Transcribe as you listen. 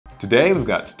Today we've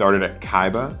got Starter Deck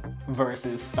Kaiba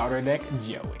versus Starter Deck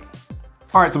Joey.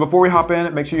 Alright, so before we hop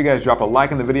in, make sure you guys drop a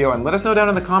like on the video and let us know down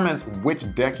in the comments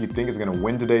which deck you think is going to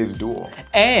win today's duel.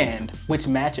 And which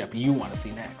matchup you want to see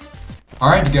next.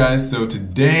 Alright guys, so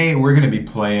today we're going to be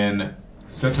playing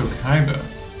Seto Kaiba.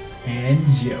 And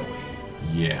Joey.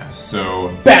 Yeah,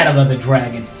 so... Battle of the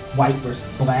Dragons. White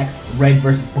versus black, red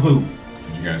versus blue.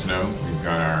 As you guys know, we've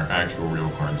got our actual real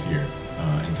cards here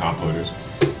in top loaders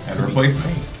and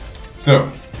replacements.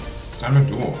 So, it's time to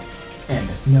duel. And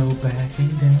there's no backing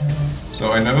down.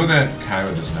 So I know that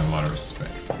Kaiba doesn't have a lot of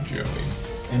respect for Joey.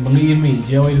 And believe me,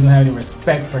 Joey doesn't have any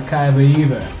respect for Kaiba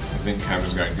either. I think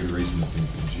Kaiba's got good reason to think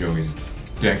that Joey's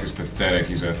deck is pathetic.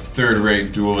 He's a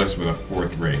third-rate duelist with a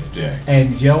fourth-rate deck.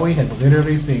 And Joey has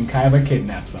literally seen Kaiba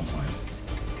kidnap someone.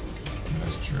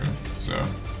 That's true. So,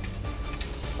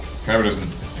 Kaiba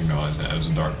doesn't acknowledge that. It was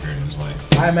a dark period in his life.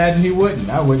 I imagine he wouldn't.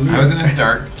 I wouldn't either. I was in a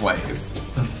dark place.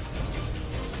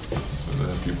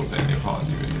 People say in the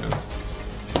apology videos.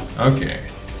 Okay.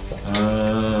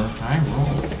 High roll.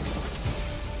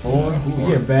 Four. You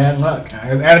get bad luck.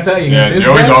 I gotta tell you. Yeah,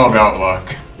 Joey's all about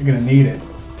luck. You're gonna need it.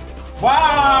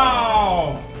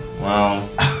 Wow! Well.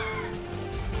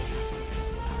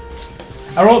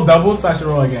 I rolled double, so I should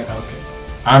roll again. Okay.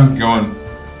 I'm going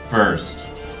first.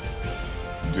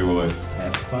 Duelist.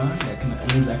 That's fine.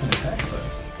 That means I can attack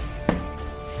first.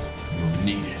 You'll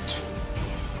need it.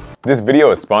 This video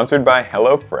is sponsored by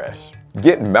HelloFresh.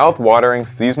 Get mouth-watering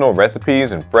seasonal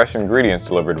recipes and fresh ingredients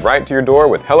delivered right to your door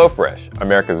with HelloFresh,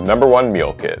 America's #1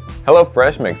 meal kit.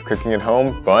 HelloFresh makes cooking at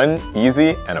home fun,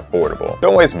 easy, and affordable.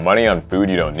 Don't waste money on food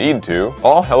you don't need to.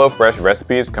 All HelloFresh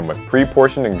recipes come with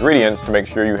pre-portioned ingredients to make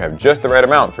sure you have just the right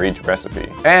amount for each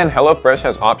recipe. And HelloFresh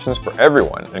has options for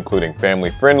everyone, including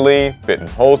family-friendly, fit and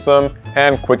wholesome,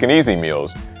 and quick and easy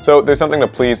meals. So there's something to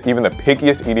please even the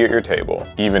pickiest eater at your table,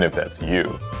 even if that's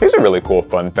you. Here's a really cool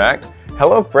fun fact.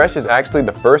 HelloFresh is actually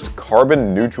the first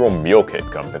carbon-neutral meal kit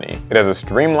company. It has a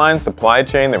streamlined supply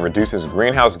chain that reduces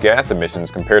greenhouse gas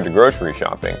emissions compared to grocery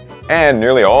shopping, and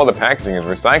nearly all the packaging is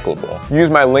recyclable.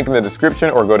 Use my link in the description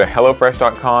or go to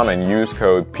HelloFresh.com and use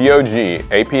code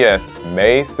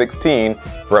POGAPSMAY16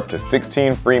 for up to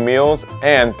 16 free meals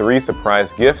and 3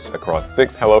 surprise gifts across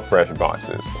 6 HelloFresh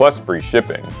boxes, plus free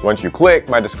shipping. Once you click,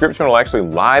 my description will actually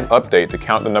live update to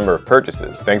count the number of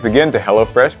purchases. Thanks again to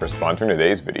HelloFresh for sponsoring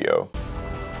today's video.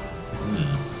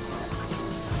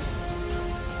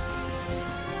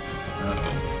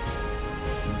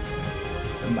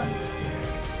 Somebody's scared.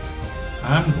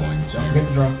 I'm going to Don't forget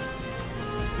to draw.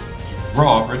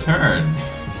 draw return.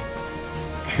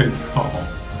 Good call.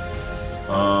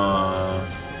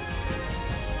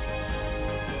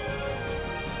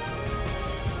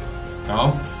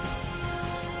 I'll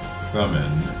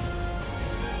summon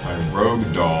my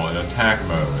rogue doll in attack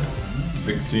mode.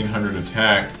 1600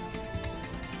 attack.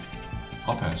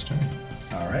 I'll pass turn.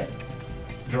 Alright.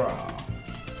 Draw.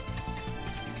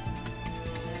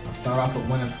 I'll start off with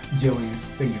one of Joey's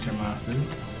signature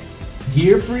monsters.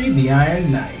 Gearfree the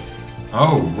Iron Knight.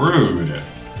 Oh, rude.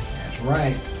 That's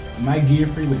right. My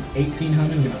Gearfree with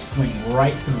 1800 is gonna swing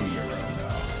right through your rogue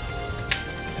doll.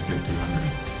 I take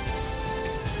 200.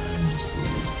 I'm just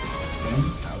rude. Then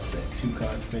I'll set 2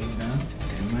 cards face down.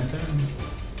 End my turn.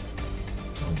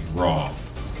 I'll draw.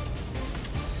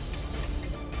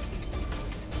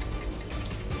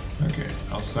 Okay,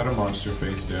 I'll set a monster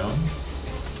face down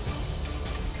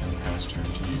and pass turn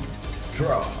to you.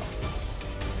 Draw.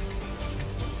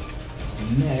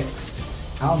 Next,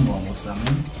 I'll normal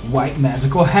summon White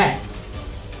Magical Hat.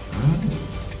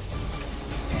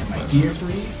 And my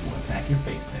Gearfree will attack your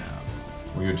face down.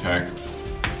 We attack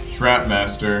Trap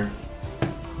Master.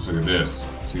 Let's look at this.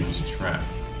 See if it's a trap.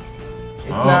 It's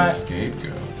not.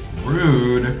 Scapegoat.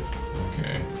 Rude.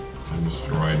 Okay, I'm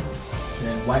destroyed.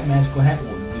 Then White Magical Hat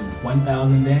will do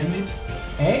 1000 damage,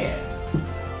 and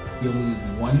you'll lose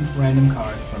 1 random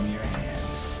card from your hand.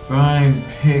 Fine,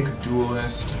 pick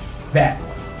duelist. That one.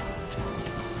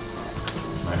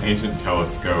 My ancient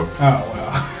telescope. Oh,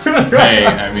 well. Hey,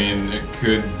 I mean, it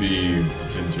could be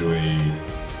potentially,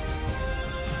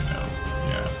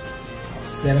 yeah. I'll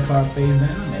set a card face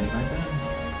down, and my turn.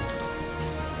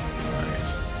 Alright.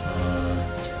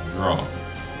 Draw.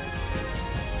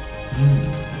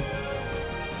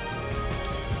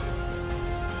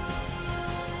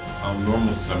 I'll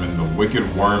normal summon the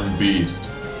Wicked Worm Beast.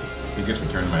 He gets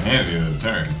returned to my hand at the end of the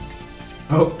turn.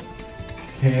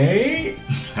 Okay.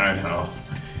 I know.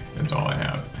 That's all I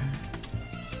have.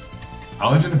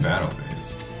 I'll enter the battle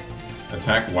phase.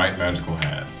 Attack White Magical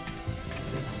Hat.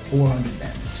 400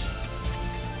 damage.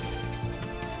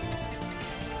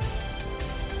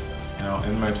 And I'll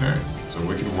end my turn. So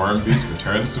Wicked Worm Beast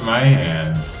returns to my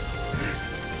hand.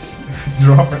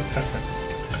 Draw for turn.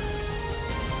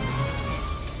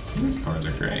 These cards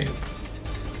are great.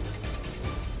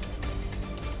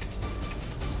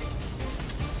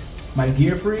 My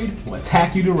Gearfried will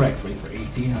attack you directly for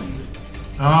 1,800.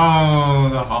 Oh,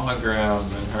 the hologram,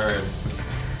 it hurts.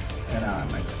 And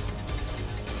my turn.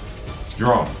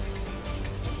 Draw.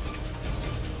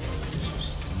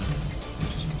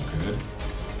 Which is good.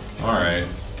 Alright.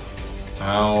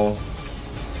 I'll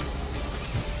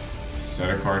set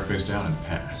a card face down and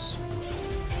pass.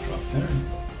 Drop turn.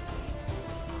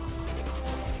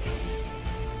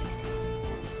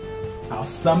 I'll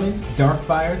summon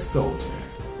Darkfire Soldier.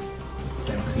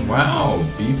 17. Wow,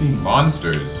 beefy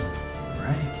monsters.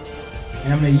 Right.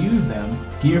 And I'm going to use them.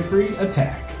 Gearfried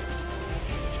attack.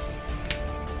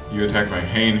 You attack my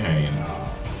Hane.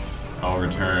 I'll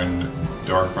return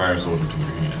Darkfire Soldier to your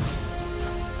hand.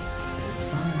 It's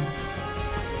fine.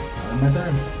 On my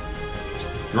turn.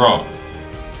 Draw.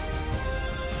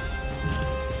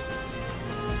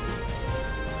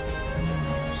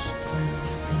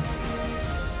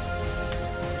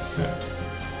 Set.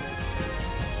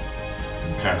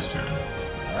 And pass turn.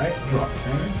 Alright, draw for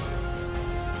turn.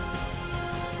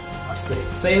 I'll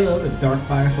say hello to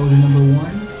Darkfire Soldier number 1.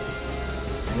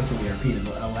 And this will be repeated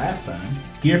last time.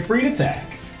 Gearfried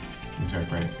attack. Attack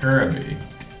by Araby.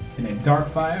 And then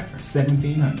Darkfire for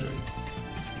 1,700.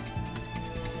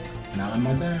 Now on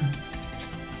my turn.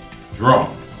 Draw.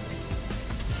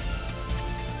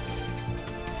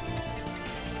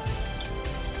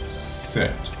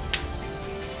 Set.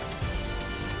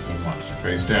 The monster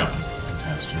face down. And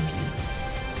pass turn to you.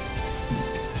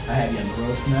 I have you on the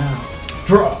ropes now.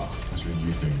 Draw. That's what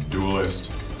you think.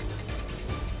 Duelist.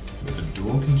 But the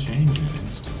duel can change in an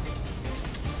instant.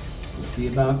 We'll see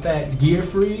about that.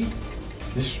 Gearfried,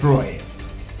 destroy it.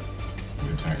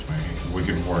 You attack my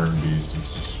Wicked Worm Beast.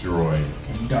 It's destroyed.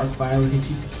 And Darkfire will hit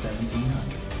you for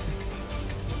 1,700.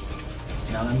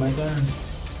 Now on my turn.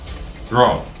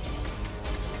 Draw.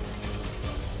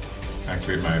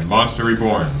 Activate my Monster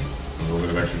Reborn. A little bit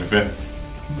of extra defense.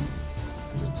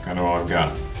 That's kind of all I've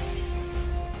got.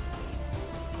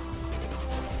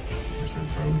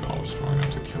 Rogue Doll is strong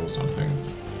enough to kill something.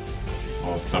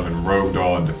 I'll summon Rogue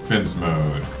Doll in defense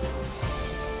mode.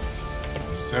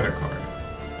 Set a card.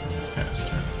 Pass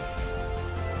turn.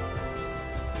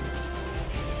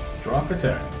 Draw for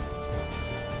turn.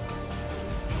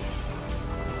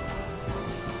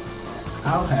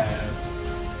 I'll have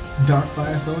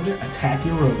Darkfire Soldier attack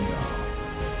your Rogue Doll.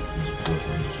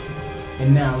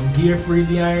 And now Gearfried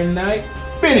the Iron Knight,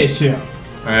 finish him!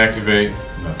 I activate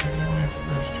nothing. I only have the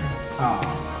first turn.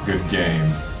 Aww. Good game.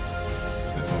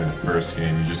 That's only the first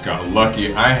game. You just got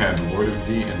lucky. I had Lord of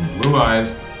D and Blue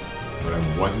Eyes, but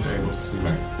I wasn't able to see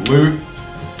my flute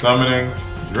of summoning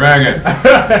dragon.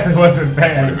 It wasn't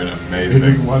there. Would have been amazing.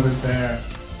 It just wasn't there.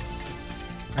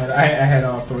 I had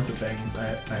all sorts of things.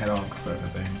 I had all sorts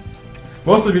of things.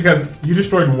 Mostly because you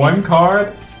destroyed one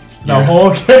card the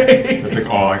whole game. That's like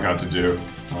all I got to do.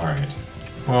 Alright.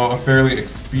 Well, a fairly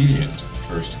expedient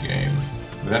first game.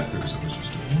 But that's because it was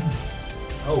just a win.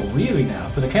 Oh, really now?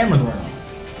 So the cameras weren't on.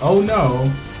 Oh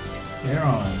no. They're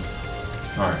on.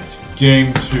 Alright.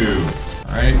 Game 2.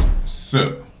 Alright.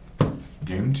 So,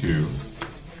 game 2.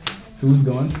 Who's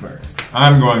going first?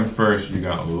 I'm going first. You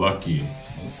got lucky.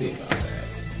 We'll see about that.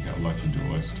 You got lucky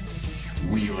duelist.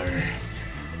 Wheeler.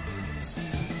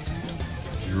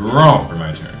 Draw for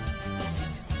my turn.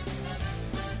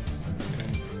 Okay.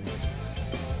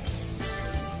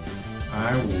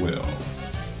 I will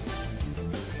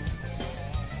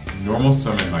normal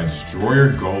summon my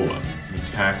Destroyer Golem in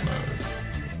attack mode.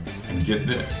 And get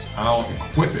this, I'll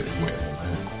equip it with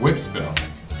an equip spell.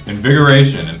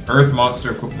 Invigoration, an earth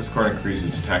monster equipped with this card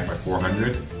increases attack by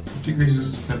 400,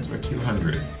 decreases defense by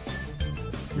 200.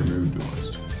 Remove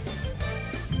duelist.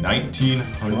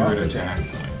 1,900 attack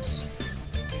points.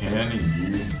 Can you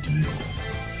deal?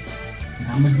 And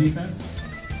how much defense?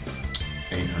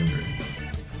 800.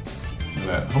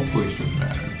 That hopefully shouldn't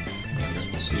matter. But I guess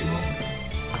we'll see. Well,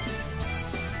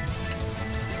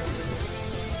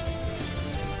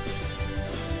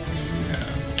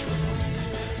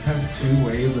 I have two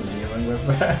ways of dealing with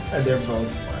that, and they're both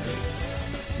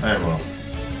funny. I will.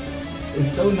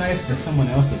 It's so nice for someone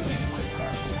else to play a quick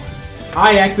card for once.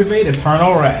 I activate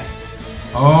Eternal Rest.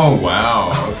 Oh,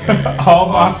 wow. Okay. All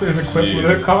monsters equipped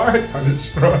with a card are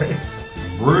destroyed.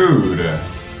 Rude.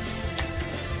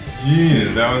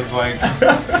 Jeez, that was like...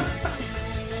 that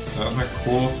was my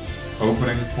coolest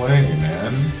opening play,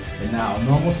 man. And now,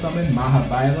 normal summon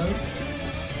Mahavila.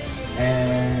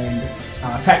 And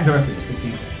attack directly with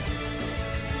 15.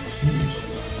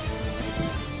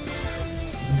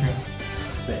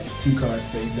 set 2 cards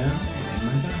face down and end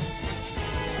my turn.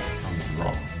 I'm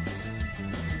wrong.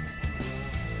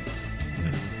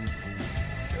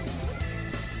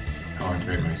 I'll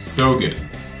activate my Sogan, a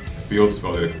field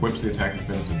spell that equips the attack and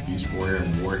defense of Beast Warrior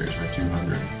and Warriors by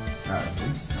 200.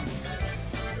 Oops.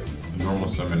 Normal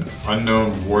summon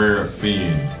Unknown Warrior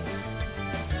Fiend.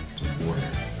 It's a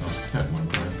warrior. I'll set 1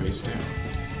 card face down.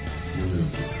 You move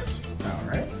first.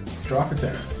 Alright. Draw for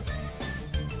turn.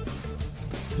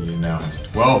 He now has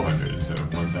 1,200 instead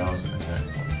of 1,000 attack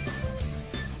points.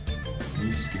 Are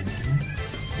you scared of him?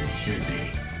 You should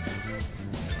be.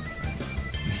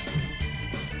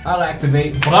 I'll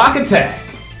activate Block Attack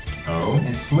Oh?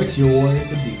 and switch your warrior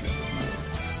to defensive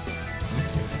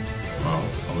Well, a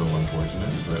little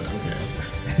unfortunate, but okay.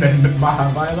 mode. And then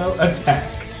Mahavilo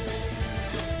attack.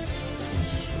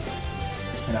 He's just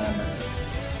And I'm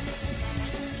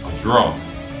I'll draw.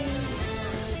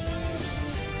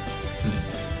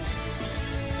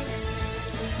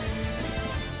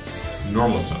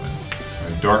 Normal summon.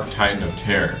 A Dark Titan of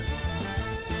Terror.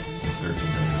 It's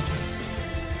 1300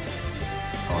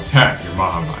 attack. I'll attack your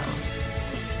Mahavilo.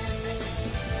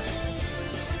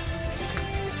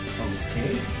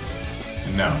 okay.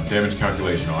 And now, damage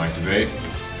calculation. I'll activate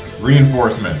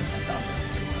Reinforcements.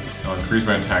 I'll increase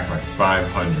my attack by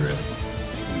 500.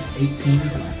 So 18 to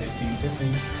 15,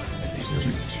 15. So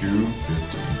to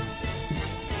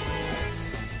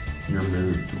 250. Your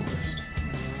move, Tourist.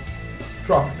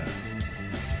 Draw for turn.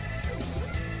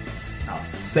 I'll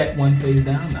set 1 face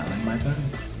down, now end my turn.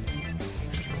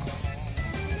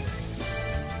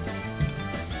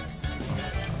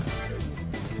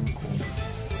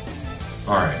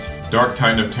 Alright, Dark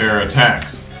Titan of Terror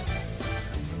attacks.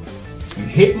 And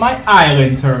hit my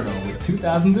island turtle with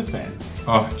 2,000 defense.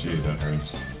 Oh, gee, that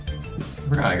hurts. I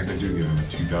forgot, I guess I do give him a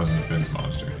 2,000 defense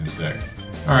monster in his deck.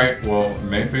 Alright, well,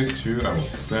 main phase 2, I will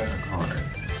set a card.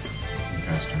 And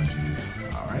pass turn to you.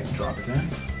 Alright, draw for turn.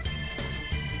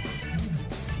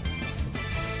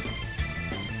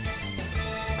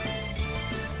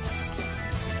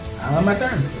 I'll end my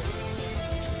turn.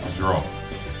 I'll draw.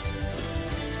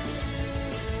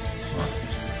 Alright.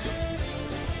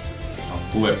 I'll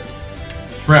flip.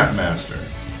 Trap Master.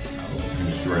 You can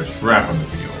destroy a trap on the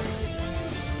field.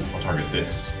 I'll target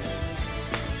this.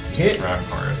 Hit. Trap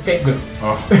card. Scapegoat.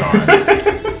 Oh, God.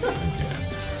 Okay.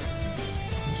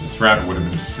 The trap would have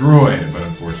been destroyed, but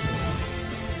unfortunately.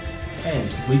 And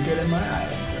it's weaker than my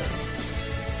island turtle.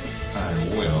 I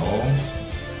will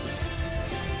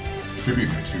tribute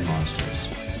my 2 monsters.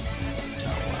 Oh,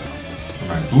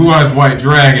 wow. Alright, Blue Eyes White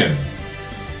Dragon.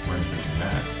 We're expecting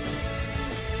that.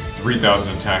 3,000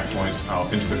 attack points. I'll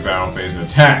enter the battle phase and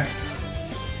attack.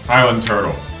 Island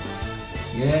Turtle.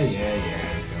 Yeah. Go island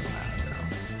turtle.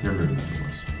 Your move,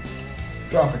 Tourist.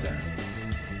 Draw for turn.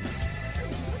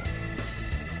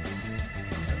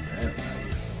 That's not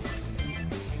useful.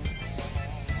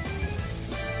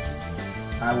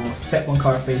 I will set 1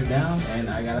 card face down, and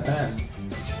I gotta pass.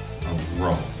 I'll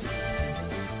draw.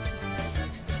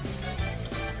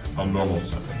 I'll normal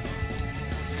summon.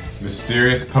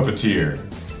 Mysterious Puppeteer.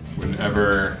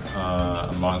 Whenever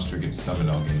a monster gets summoned,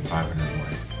 I'll gain 500 more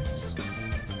points.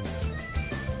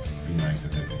 Be nice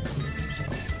if it included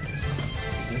himself.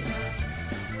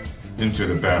 Into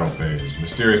the battle phase.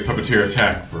 Mysterious Puppeteer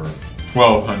attack for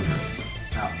 1,200.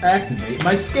 I'll activate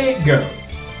my Scapegoat.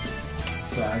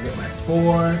 So I get my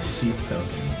 4 sheep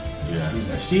tokens. Yeah. These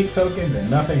are sheep tokens and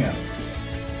nothing else.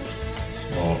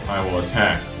 Well, I will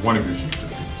attack one of your sheep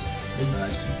tokens.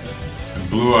 Goodbye, sheep tokens. And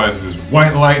Blue Eyes'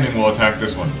 White Lightning will attack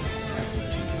this one. That's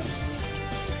what sheep tokens.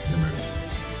 Your move.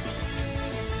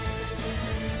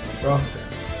 Draw for turn.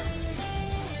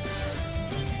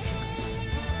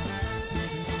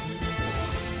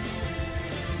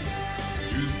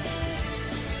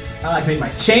 I activate my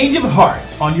Change of Heart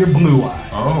on your Blue Eye.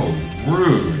 Oh,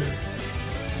 rude.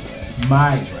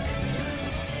 My dragon.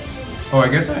 Oh, I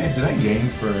guess did I gain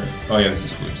for... Oh yeah, this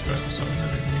is really special summon. I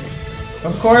didn't gain.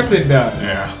 Of course it does.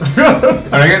 Yeah.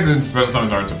 I guess the special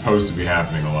summons aren't supposed to be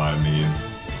happening a lot in these.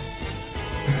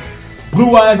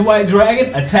 Blue Eyes White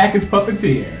Dragon, attack his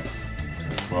puppeteer.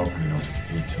 1,200, I'll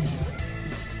take 18.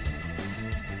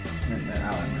 And then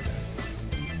I'll end my turn.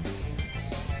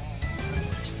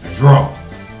 I draw.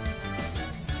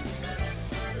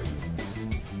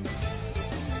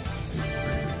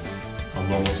 I'll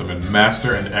normal summon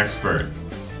Master and Expert.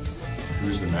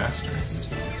 Who's the Master? Who's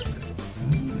the Expert?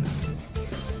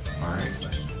 Alright.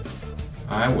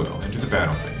 I will enter the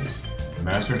battle phase. The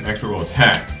Master and Expert will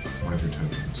attack one of your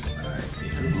tokens.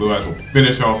 And Blue Eyes will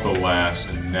finish off the last,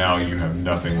 and now you have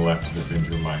nothing left to defend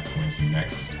your life points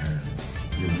next turn.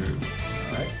 Your move.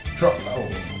 Alright. Draw. Oh.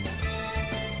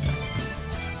 Yes.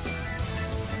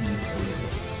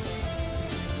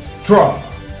 Draw. I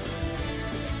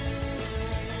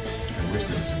wish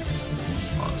there was some piece with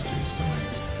beast monsters, so my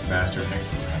master and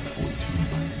expert would have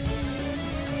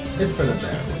 14. It's for the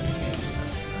best.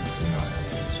 So now I have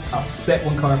those. I'll set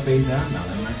one card face down. Now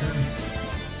then my turn.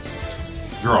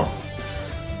 Draw.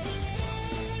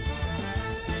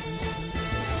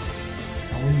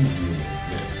 How will you deal with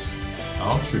this?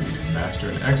 I'll tribute master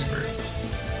and expert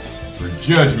for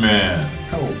Judge Man.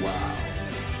 Oh wow.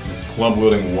 This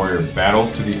club-wielding warrior battles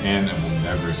to the end and will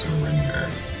never surrender.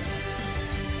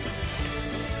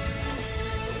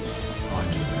 On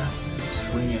to that.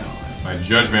 Bring it on. My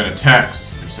Judge Man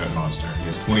attacks your set monster. He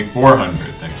has 2,400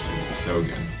 thanks to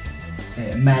Sogen.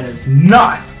 It matters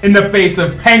not in the face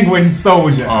of Penguin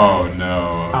Soldier. Oh no.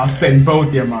 Okay. I'll send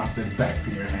both your monsters back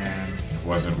to your hand. It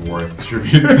wasn't worth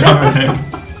tribute summoning.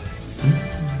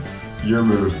 Your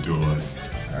move, Duelist.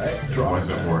 Alright, It draw.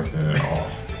 wasn't worth it at all.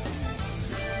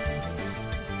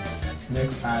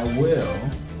 Next, I will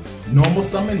normal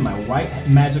summon my white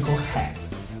magical hat.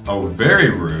 Oh, very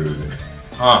rude.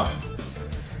 Ah.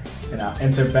 And I'll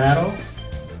enter battle.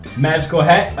 Magical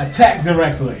hat, attack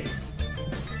directly.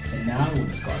 And now we'll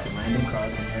discard a random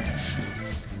card from your hand.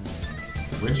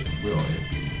 Which will it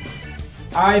be?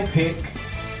 I pick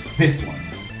this one.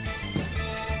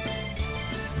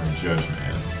 My Judge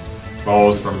Man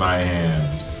falls from my hand.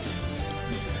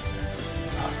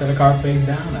 I'll set a card face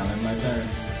down. I'll end my turn.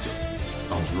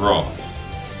 I'll draw.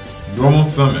 Normal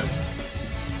summon.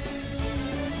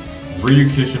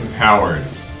 Ryukishin powered.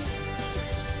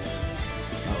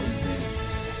 Oh,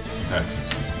 Attack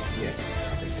 16. yeah.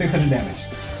 600 damage.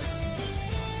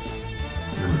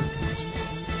 Your move, please.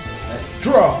 Let's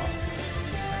draw.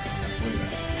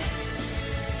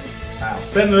 I'll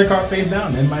set another card face down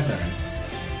and end my turn.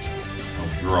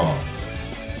 I'll draw.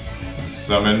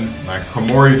 Summon my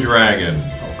Komori Dragon.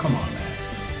 Oh, come on, man.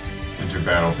 Enter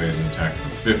battle phase and attack for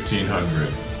 1,500.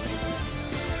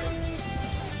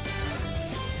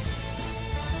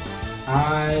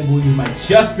 I will use my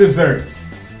Just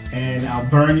Desserts, and I'll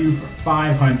burn you for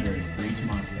 500 for each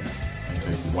monster. I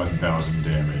take 1,000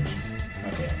 damage.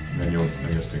 Okay, And then you'll,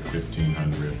 I guess, take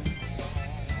 1,500.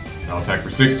 I'll attack for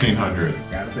 1,600.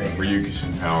 gotta take it.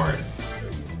 Ryukishin powered.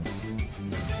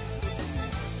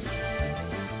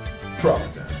 Draw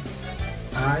turn.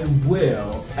 I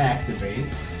will activate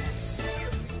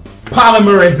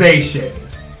Polymerization.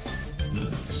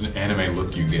 There's an anime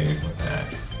look you gave with that.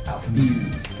 I'll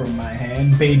fuse from my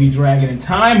hand Baby Dragon and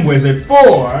Time Wizard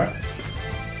for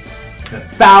the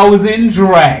 1,000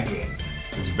 Dragon.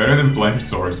 It's better than Flame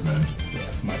Swordsman.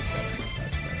 Yes, much better.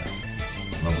 Much better.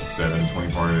 Level 7,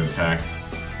 2,400 attack.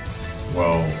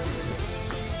 Well,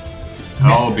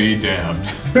 I'll be damned.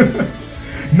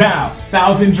 Now,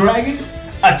 1,000 Dragon,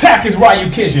 attack is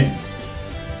Ryukishin.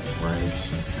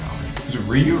 Ryukishin powered. Is it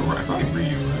Ryu or probably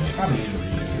Ryu, right? Probably Ryu.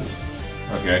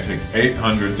 Okay, I take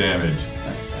 800 damage.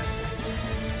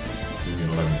 Give me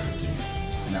 1150.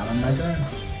 Now on my turn.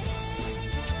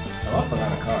 I lost a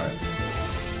lot of cards.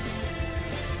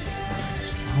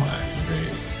 I'll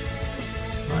activate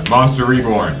my Monster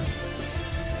Reborn.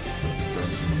 What's the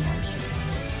source of the monster?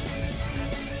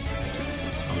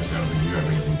 Obviously, I don't think you have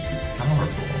anything too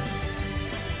powerful.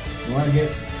 You want to get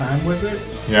Time Wizard?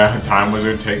 Yeah, Time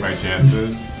Wizard, take my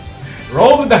chances.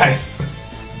 Roll the dice.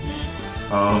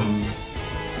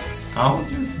 I'll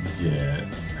just get.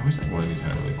 I wish that one of these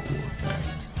had a really cool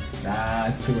effect. Nah,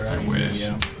 it's too early. I wish.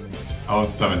 Yeah. I'll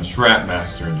summon Trap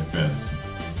Master in defense.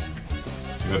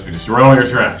 You must be destroy all your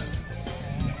traps.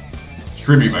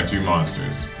 Tribute my 2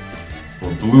 monsters.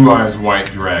 For Blue Eyes White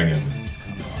Dragon.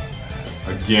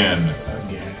 Again.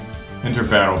 Enter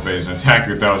battle phase and attack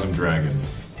your 1,000 dragon.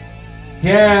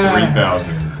 Yeah.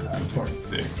 3,000. Took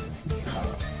 6.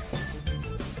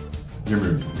 Your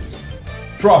move, please.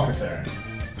 Draw for turn.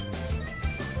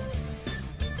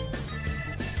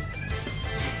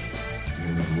 Your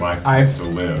move, life I has to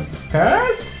live.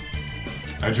 Pass.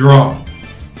 I draw.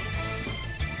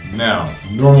 Now,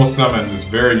 normal summon this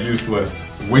very useless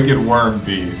Wicked Worm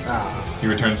Beast. He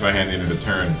returns to my hand at the end of the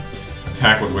turn.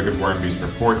 Attack with Wicked Worm Beast for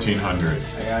 1,400.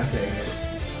 I gotta take it.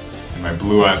 And my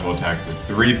Blue Eyes will attack for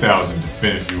 3,000 to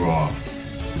finish you off.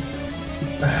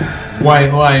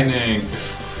 White Lightning!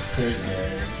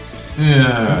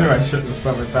 Yeah. I shouldn't have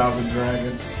summoned 1,000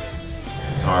 Dragon.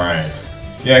 Alright.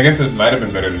 Yeah, I guess it might have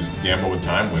been better to just gamble with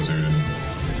Time Wizard and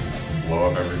blow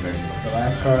up everything. The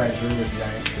last card I drew was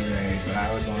Giant Today, but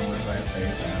I was on one of my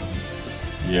face downs.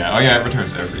 Yeah, oh yeah, it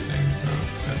returns everything, so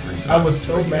that brings I was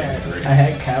so mad. I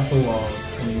had Castle Walls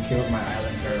and you killed my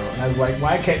Island Turtle. And I was like,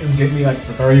 why can't this get me like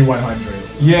for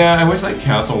 3,100? Yeah, I wish like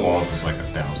Castle Walls was like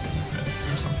 1,000 defense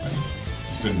or something.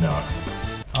 Just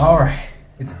enough. Alright,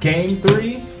 it's game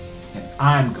 3. And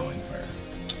I'm going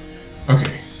first.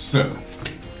 Okay, so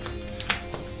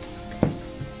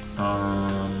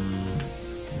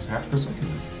just have to go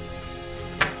second.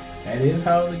 That is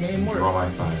how the game works. Draw my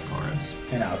 5 cards.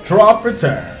 And I'll draw for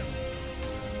turn.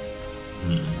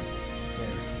 Very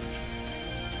interesting.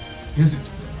 Is it?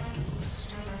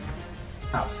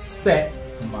 I'll set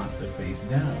the monster face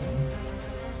down.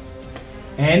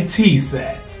 And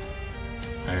T-set.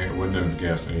 I wouldn't have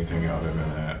guessed anything other than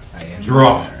that.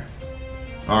 Draw.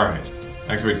 Alright.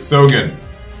 Activate Sogen.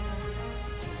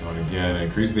 So again,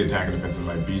 increase the attack and defense of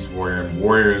my Beast Warrior and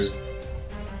Warriors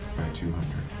by 200.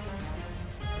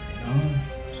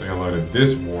 Say hello to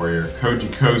this warrior, Koji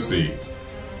Kosi.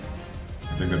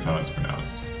 I think that's how it's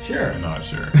pronounced. Sure. I'm not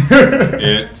sure.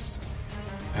 It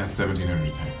has 1700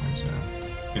 attack points now.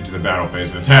 Into the battle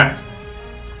phase and attack.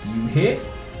 You hit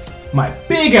my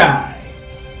Big Eye.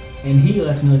 And he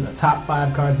lets me look at the top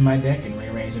 5 cards in my deck and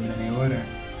rearrange them in any order.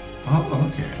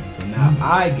 Oh, okay. So now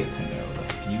I get to know the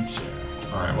future.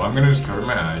 Alright, well I'm gonna just cover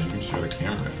my eyes. You can show the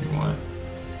camera if you want.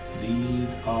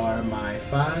 These are my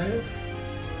 5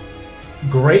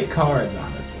 great cards,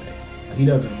 honestly. He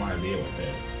doesn't want to deal with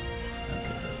this.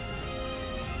 Okay, let's see.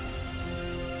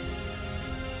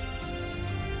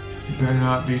 You better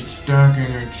not be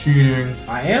stacking or cheating.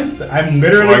 I am. I'm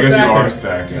literally well, I guess stacking. you are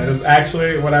stacking. That is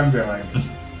actually what I'm doing.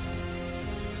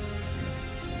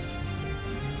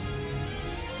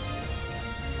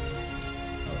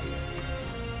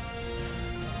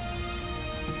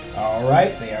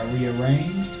 Alright, they are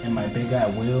rearranged, and my Big Eye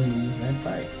will lose that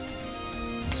fight.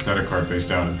 Set a card face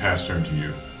down and pass turn to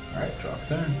you. Alright, draw for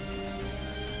turn.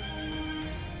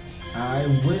 I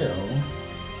will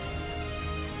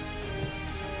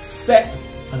set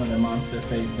another monster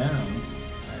face down.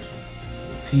 Actually,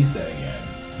 T-set again.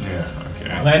 Yeah,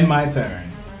 okay. I'll end my turn.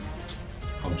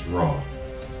 I'll draw.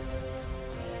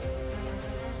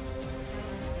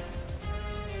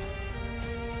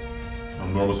 I'll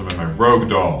normal summon my Rogue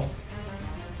Doll.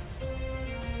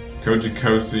 Koji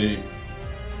Kosi.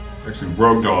 Actually,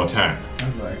 Rogue Doll attack. I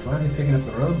was like, why is he picking up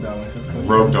the Rogue Doll when it says Koji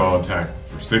Rogue Kosi? Doll attack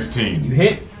for 16. You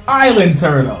hit Island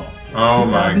Turtle. Oh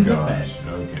my 2000 gosh.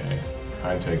 defense. Okay.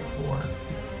 I take 4.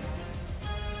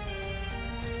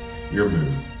 Your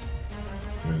move.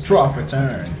 Draw for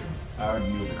turn. I already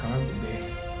knew what the card would be.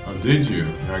 Oh, did you?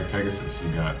 You're like Pegasus. You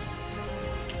got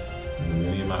a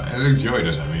mini amount. I think Joey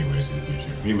doesn't have any ways to the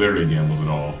future. He literally gambles it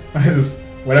all. Just,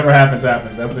 whatever happens,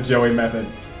 happens. That's the Joey method.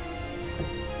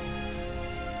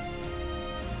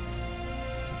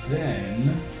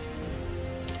 Then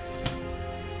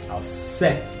I'll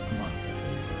set monster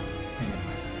face down and end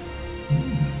my turn.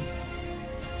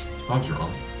 I'll draw.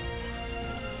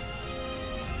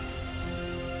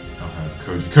 I'll have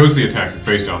Koji Kosi attack the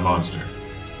face down monster.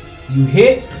 You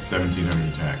hit That's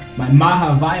 1700 attack. my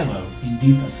Mahavilo in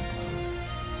defensive mode.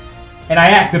 And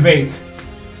I activate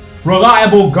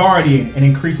Reliable Guardian and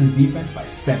increases defense by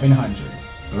 700.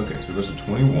 Okay, so it goes to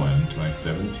 21 to my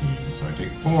 17, so I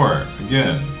take 4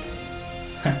 again.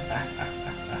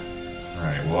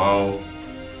 Alright, well.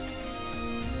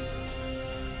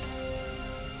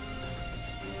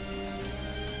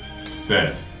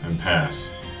 Set and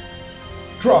pass.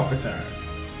 Draw for turn.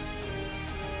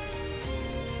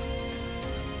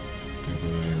 I think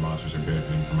none of your monsters are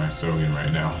benefiting from my Sogen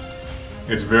right now.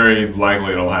 It's very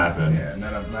likely it'll happen. Yeah,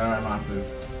 none of my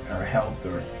monsters are helped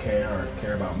or care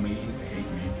about me. They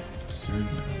hate me. Soon.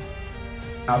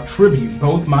 I'll tribute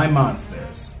both my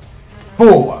monsters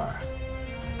for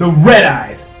the Red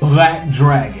Eyes Black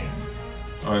Dragon.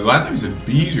 Oh, last time you said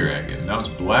Bee Dragon, now it's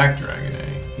Black Dragon,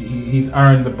 eh? He's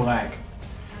earned the black.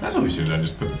 That's what we should have done,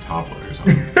 just put the top loaders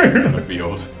on the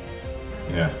field.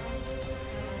 Yeah.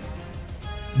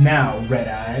 Now, Red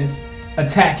Eyes,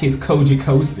 attack his Koji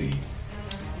Kosi.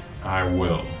 I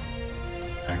will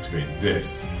activate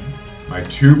this. My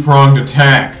 2-pronged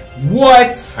attack.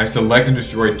 What? I select and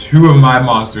destroy 2 of my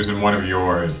monsters and 1 of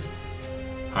yours.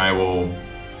 I will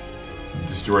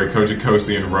destroy Koji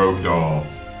Kosi and Rogue Doll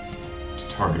to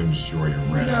target and destroy your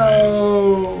Red Eyes.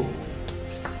 No.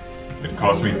 It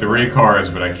cost me 3 cards,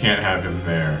 but I can't have him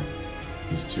there.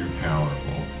 He's too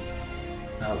powerful.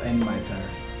 I'll end my turn.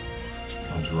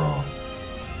 I'll draw.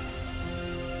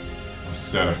 I'll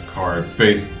set a card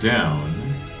face down.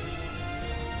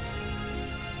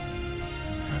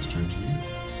 Pass turn to you.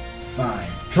 Fine.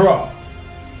 Draw.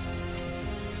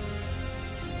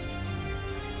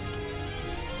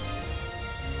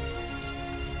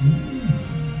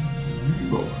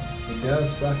 It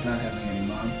does suck not having any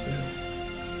monsters.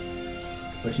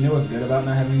 But you know what's good about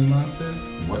not having any monsters?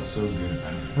 What's so good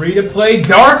about it? Free to play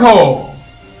Dark Hole!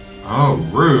 Oh,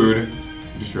 rude.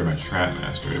 You destroyed my trap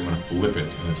master. I didn't want to flip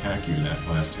it and attack you that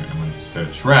last turn. I wanted to set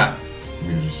a trap for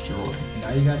you to destroy.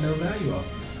 Now you got no value off.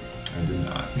 I did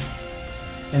not.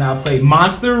 And I'll play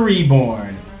Monster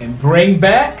Reborn and bring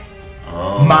back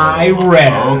my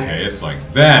red. Okay, it's like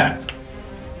that.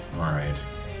 Alright.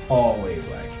 Always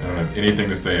like that. I don't have anything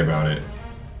to say about it.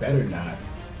 Better not.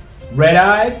 Red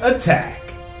Eyes attack.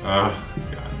 Ugh,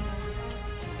 God.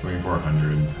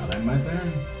 2400. I'll end my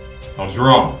turn. I'll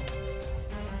draw.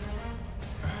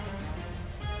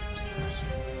 Depressing.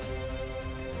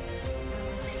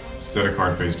 Set a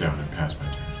card face down and pass my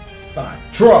turn. Fine.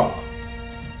 Draw.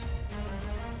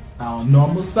 I'll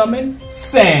normal summon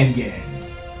Sangan.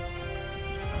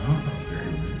 Oh, very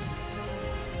rude.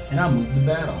 And I'll move the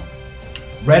battle.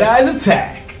 Red Eyes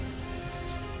attack.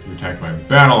 You attack my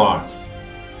Battle Ox.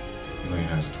 It only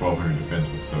has 1200 defense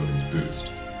with Soden's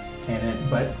boost. And then,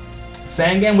 but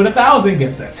Sangan with 1000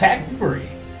 gets to attack for free.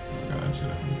 Oh god, that's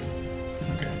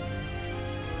 100. Okay.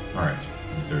 Alright,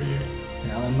 I'm 38.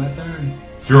 And I'll end my turn.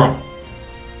 Draw.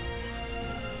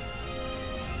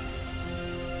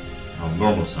 I'll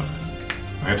normal summon.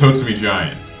 My Totsumi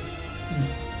Giant.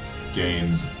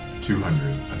 Gains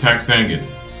 200. Attack Sangan.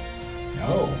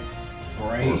 Oh, For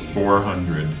brave.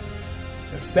 400.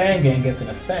 The Sangan gets an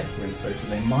effect where it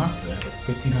searches a monster with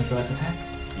 1500 less attack.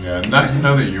 Yeah, nice to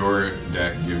know that your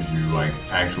deck gives you, like,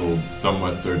 actual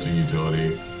somewhat searching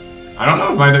utility. I don't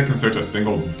know if my deck can search a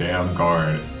single damn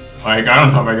card. Like, I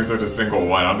don't know if I can search a single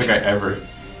one. I don't think I ever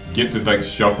get to, like,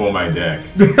 shuffle my deck.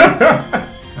 I don't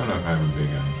know if I have a big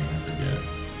gun. I forget.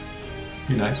 It'd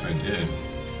be nice if I did.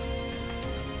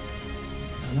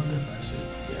 I wonder if I should.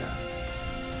 Yeah.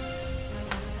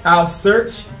 I'll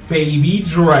search Baby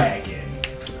Dragon.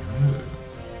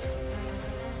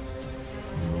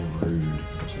 Rude.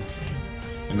 That's okay.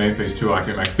 In main phase 2, I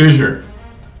activate my Fissure.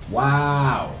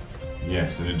 Wow.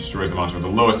 Yes, and it destroys the monster with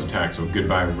the lowest attack, so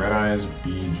goodbye Red Eyes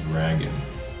B Dragon.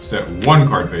 Set one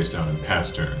card face down and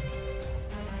pass turn.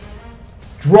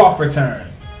 Draw for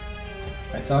turn.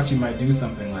 I thought you might do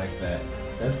something like that.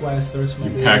 That's why I searched my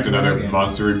You Baby packed another Dragon.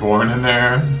 Monster Reborn in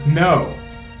there? No.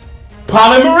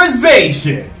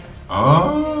 Polymerization.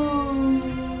 Oh.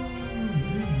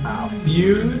 I'll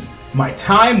fuse my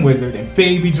Time Wizard and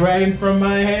Baby Dragon from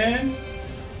my hand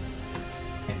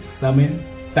and summon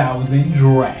 1000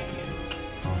 Dragon.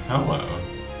 Oh, hello.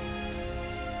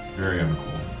 Very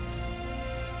uncool.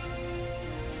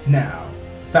 Now,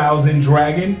 1000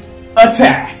 Dragon,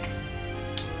 attack!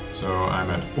 So I'm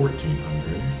at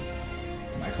 1400.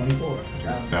 My 24.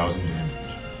 1000 damage.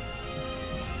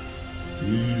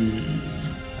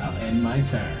 I'll end my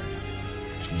turn.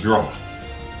 Draw.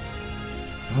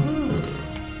 Oh.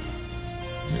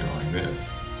 You know, like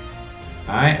this.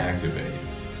 I activate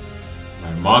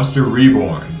my Monster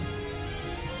Reborn.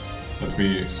 Lets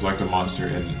me select a monster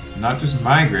in not just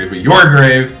my grave, but your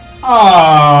grave.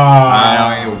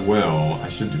 I will. I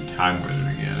should do Time Wizard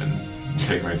again and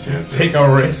take my chances. Take a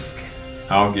risk.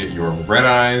 I'll get your Red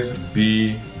Eyes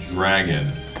B Dragon.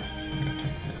 I'm gonna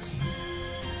take this.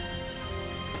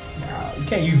 No, you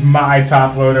can't use my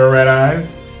top loader Red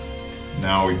Eyes.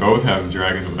 Now we both have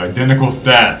dragons with identical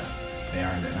stats. They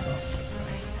are identical. That's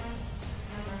funny.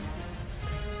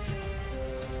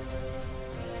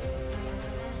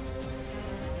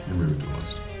 You're Rude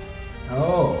Duelist.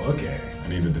 Oh, okay. I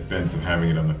need the defense of having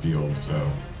it on the field,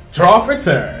 so Draw for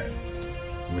turn.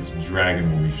 which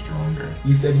dragon will be stronger?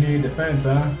 You said you needed defense,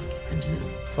 huh? I do.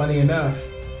 Funny enough.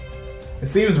 It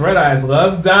seems Red Eyes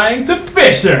loves dying to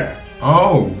Fissure.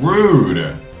 Oh,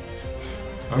 rude!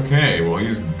 Okay, well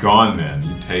he's gone then.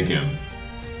 You take him.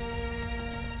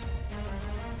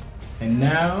 And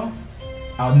now,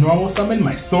 I'll normal summon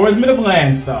my Swordsman of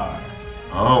Landstar.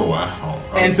 Oh, wow.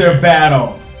 Okay. Enter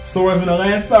battle. Swordsman of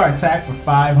Landstar, attack for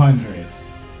 500.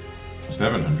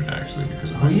 700 actually,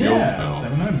 because of Oh my guild yeah, spell.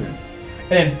 700. And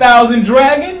then 1000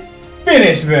 Dragon,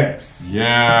 finish this.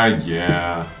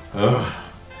 Yeah. Ugh.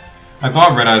 I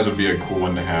thought Red Eyes would be a cool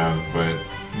one to have, but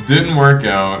didn't work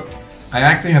out. I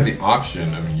actually had the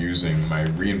option of using my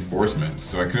reinforcements,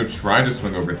 so I could have tried to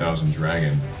swing over 1000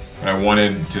 Dragon, but I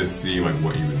wanted to see like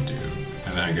what you would do,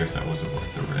 and I guess that wasn't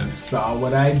worth the risk. Saw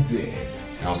what I did.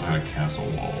 I also had castle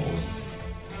walls.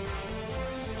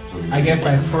 So I guess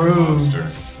I like a proved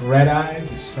monster. Red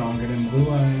Eyes is stronger than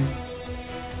Blue Eyes.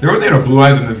 There wasn't no Blue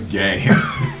Eyes in this game.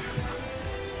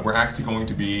 We're actually going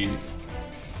to be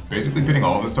basically pitting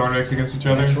all of the starter decks against each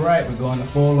other. That's right, we're going to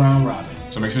full round robin.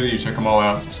 So make sure that you check them all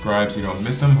out, subscribe so you don't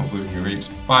miss them. Hopefully we can reach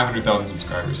 500,000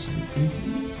 subscribers soon.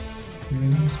 Please.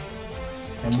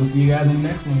 And we'll see you guys in the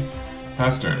next one.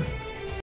 Pass turn.